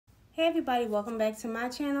Hey everybody, welcome back to my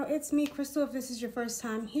channel. It's me, Crystal, if this is your first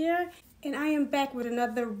time here. And I am back with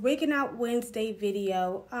another Wigging Out Wednesday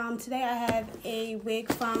video. Today I have a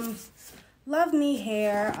wig from Love Me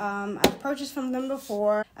Hair. I've purchased from them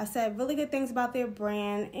before. I said really good things about their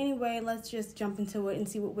brand. Anyway, let's just jump into it and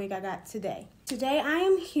see what wig I got today. Today I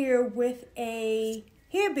am here with a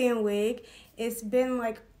headband wig. It's been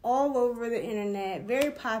like all over the internet, very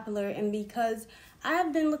popular, and because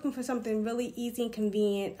I've been looking for something really easy and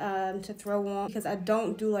convenient to throw on because I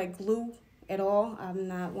don't do like glue at all. I'm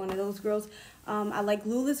not one of those girls. I like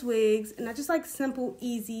glueless wigs and I just like simple,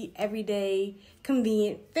 easy, everyday,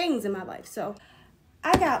 convenient things in my life. So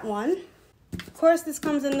I got one. Of course, this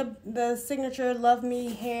comes in the signature Love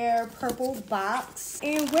Me Hair purple box.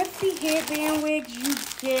 And with the headband wigs, you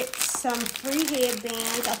get some free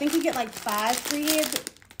headbands. I think you get like 5 free headbands.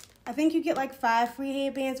 I think you get like 5 free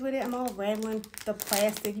headbands with it. I'm all rattling the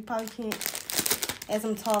plastic. You probably can't as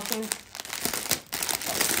I'm talking.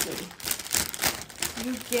 Let's see.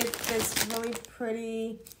 You get this really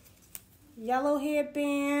pretty yellow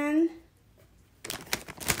headband.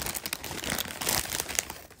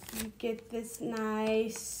 You get this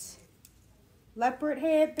nice leopard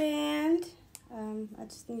headband. I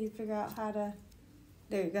just need to figure out how to,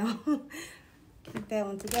 there you go. Keep that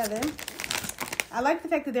one together. I like the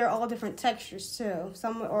fact that they're all different textures too.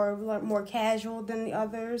 Some are more casual than the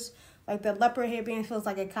others. Like the leopard headband feels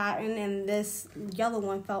like a cotton, and this yellow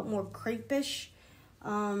one felt more crepe-ish.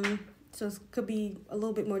 So it could be a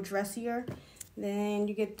little bit more dressier. Then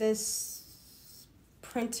you get this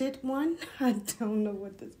printed one. I don't know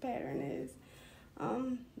what this pattern is.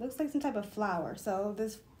 Looks like some type of flower. So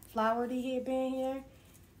this flowery headband here,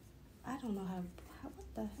 I don't know what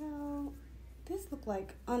the hell. This look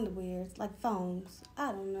like underwear, like foams.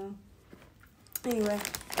 I don't know. Anyway,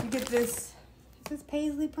 you get this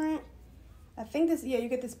paisley print. I think this, yeah, you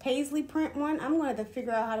get this paisley print one. I'm going to have to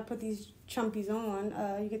figure out how to put these chumpies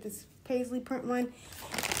on. You get this paisley print one.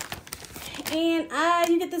 And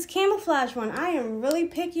you get this camouflage one. I am really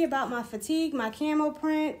picky about my fatigue, my camo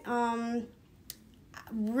print.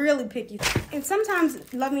 Really picky. And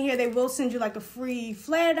sometimes, Love Me Hair, they will send you like a free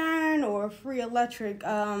flat iron or a free electric,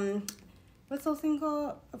 what's those things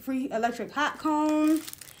called? A free electric hot comb.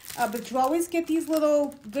 But you always get these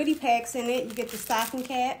little goodie packs in it. You get the stocking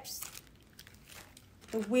caps.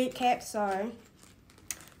 The wig caps, sorry.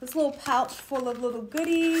 This little pouch full of little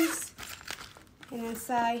goodies. And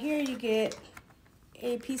inside here you get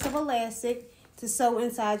a piece of elastic to sew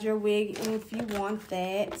inside your wig. And if you want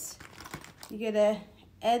that, you get a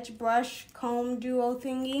edge brush comb duo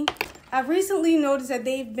thingy. I've recently noticed that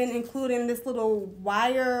they've been including this little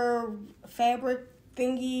wire fabric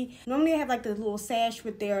thingy. Normally I have like this little sash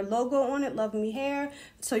with their logo on it, Love Me Hair,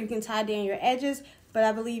 so you can tie down your edges. But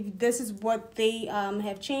I believe this is what they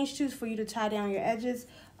have changed to, for you to tie down your edges,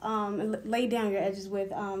 and lay down your edges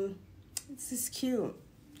with. This is cute.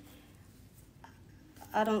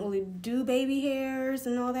 I don't really do baby hairs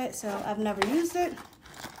and all that, so I've never used it.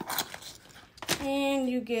 And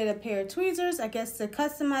you get a pair of tweezers, I guess, to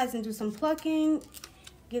customize and do some plucking.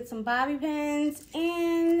 Get some bobby pins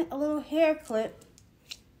and a little hair clip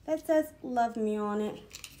that says Love Me on it.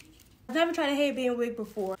 I've never tried a headband wig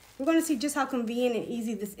before. We're going to see just how convenient and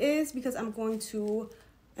easy this is because I'm going to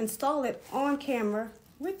install it on camera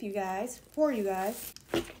with you guys, for you guys.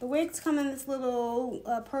 The wigs come in this little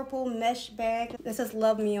purple mesh bag that says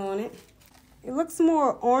Love Me on it. It looks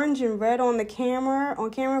more orange and red on the camera,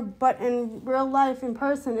 but in real life, in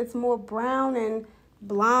person, it's more brown and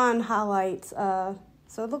blonde highlights.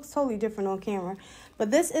 So it looks totally different on camera.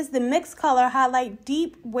 But this is the mixed color highlight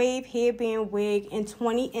deep wave headband wig in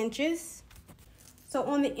 20 inches. So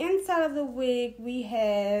on the inside of the wig, we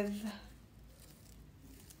have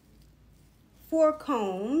 4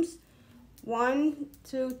 combs. 1,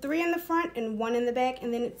 2, 3 in the front and 1 in the back,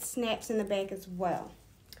 and then it snaps in the back as well.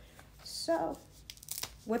 So,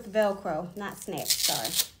 with Velcro, not snaps, sorry.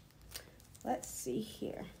 Let's see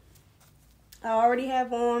here. I already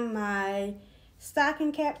have on my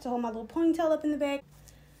stocking cap to hold my little ponytail up in the back.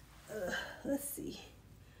 Let's see.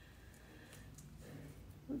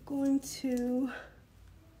 We're going to,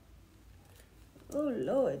 oh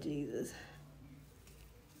Lord Jesus.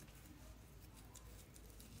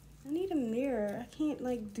 I need a mirror. I can't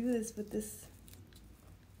like do this with this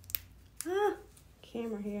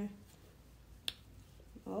camera here.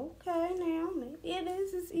 Okay, now maybe it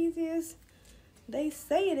is as easy as they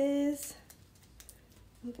say it is.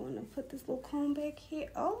 I'm going to put this little comb back here.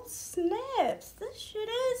 Oh snaps, this shit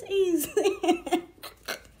is easy.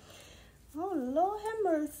 Oh Lord have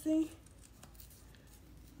mercy.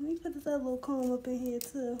 Let me put this other little comb up in here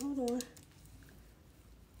too. Hold on.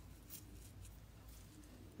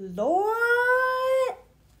 Lord.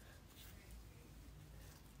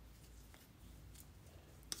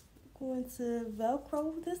 Going to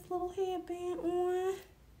Velcro this little headband on.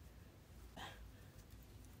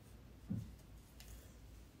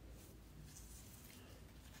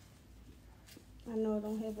 I know I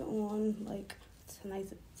don't have it on like it's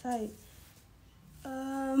nice and tight.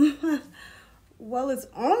 Well, it's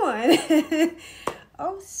on.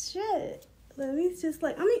 Oh shit. Let me just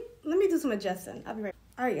like let me do some adjusting. I'll be right.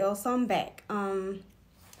 All right, y'all. So I'm back.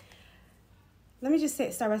 Let me just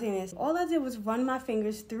start by saying this. All I did was run my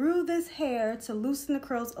fingers through this hair to loosen the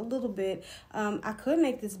curls a little bit. I could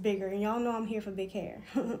make this bigger, and y'all know I'm here for big hair.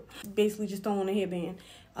 Basically, just throwing a headband.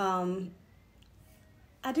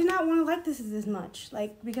 I do not want to like this as much,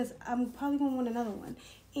 like, because I'm probably going to want another one.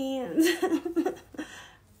 And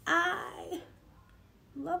I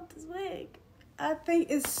love this wig. I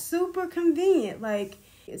think it's super convenient. Like,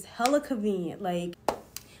 it's hella convenient. Like,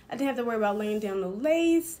 I didn't have to worry about laying down no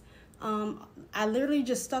lace. I literally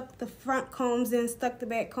just stuck the front combs in, stuck the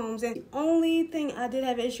back combs in. The only thing I did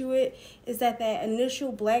have an issue with is that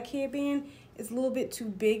initial black headband is a little bit too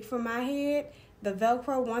big for my head. The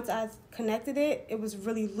Velcro, once I connected it, it was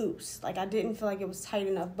really loose. Like, I didn't feel like it was tight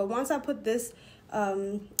enough. But once I put this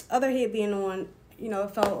other headband on, you know,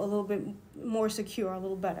 it felt a little bit more secure, a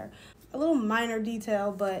little better. A little minor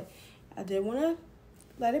detail, but I did want to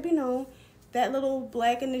let it be known that little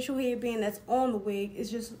black initial headband that's on the wig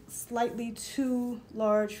is just slightly too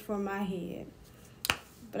large for my head.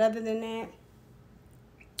 But other than that,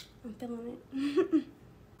 I'm feeling it.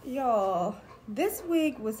 Y'all, this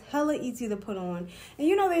wig was hella easy to put on. And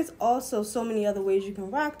you know, there's also so many other ways you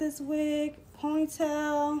can rock this wig.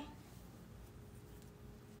 Ponytail.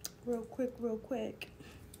 Real quick.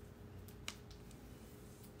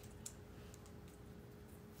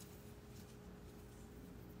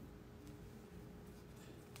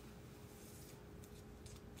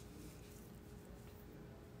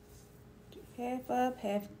 Half up,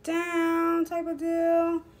 half down type of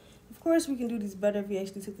deal. Of course, we can do these better if we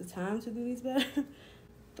actually took the time to do these better.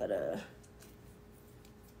 But a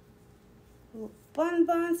little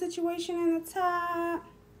bun situation in the top.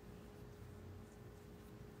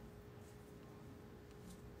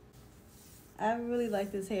 I really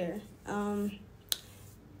like this hair.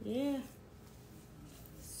 Yeah.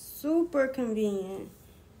 Super convenient.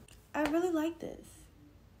 I really like this.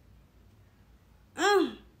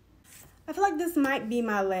 I feel like this might be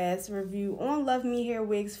my last review on Love Me Hair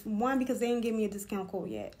Wigs. One, because they didn't give me a discount code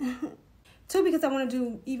yet. Two, because I want to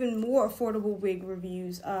do even more affordable wig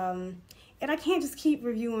reviews. And I can't just keep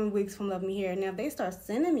reviewing wigs from Love Me Hair. Now, if they start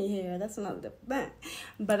sending me hair, that's another thing.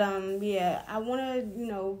 But, yeah, I want to, you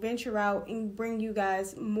know, venture out and bring you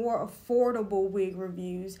guys more affordable wig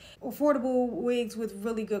reviews. Affordable wigs with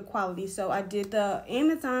really good quality. So, I did the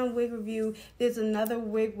Amazon wig review. There's another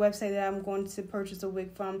wig website that I'm going to purchase a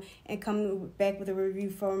wig from and come back with a review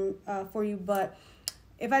for you. But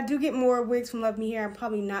if I do get more wigs from Love Me Hair, I'm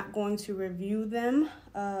probably not going to review them.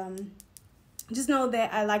 Just know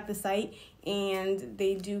that I like the site and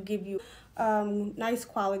they do give you nice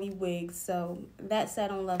quality wigs. So that's that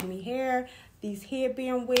on Love Me Hair. These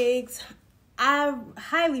headband wigs, I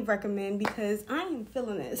highly recommend because I am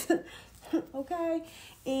feeling this. Okay?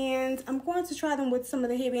 And I'm going to try them with some of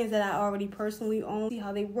the headbands that I already personally own. See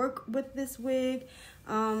how they work with this wig.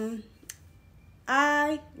 I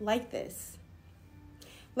like this.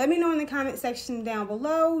 Let me know in the comment section down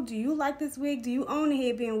below. Do you like this wig? Do you own the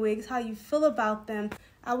headband wigs? How you feel about them?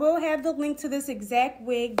 I will have the link to this exact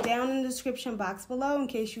wig down in the description box below in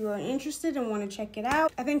case you are interested and want to check it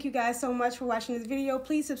out. I thank you guys so much for watching this video.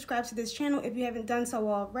 Please subscribe to this channel if you haven't done so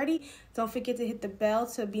already. Don't forget to hit the bell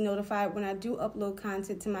to be notified when I do upload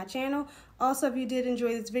content to my channel. Also, if you did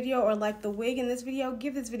enjoy this video or like the wig in this video,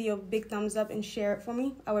 give this video a big thumbs up and share it for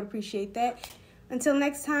me. I would appreciate that. Until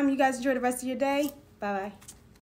next time, you guys enjoy the rest of your day. Bye-bye.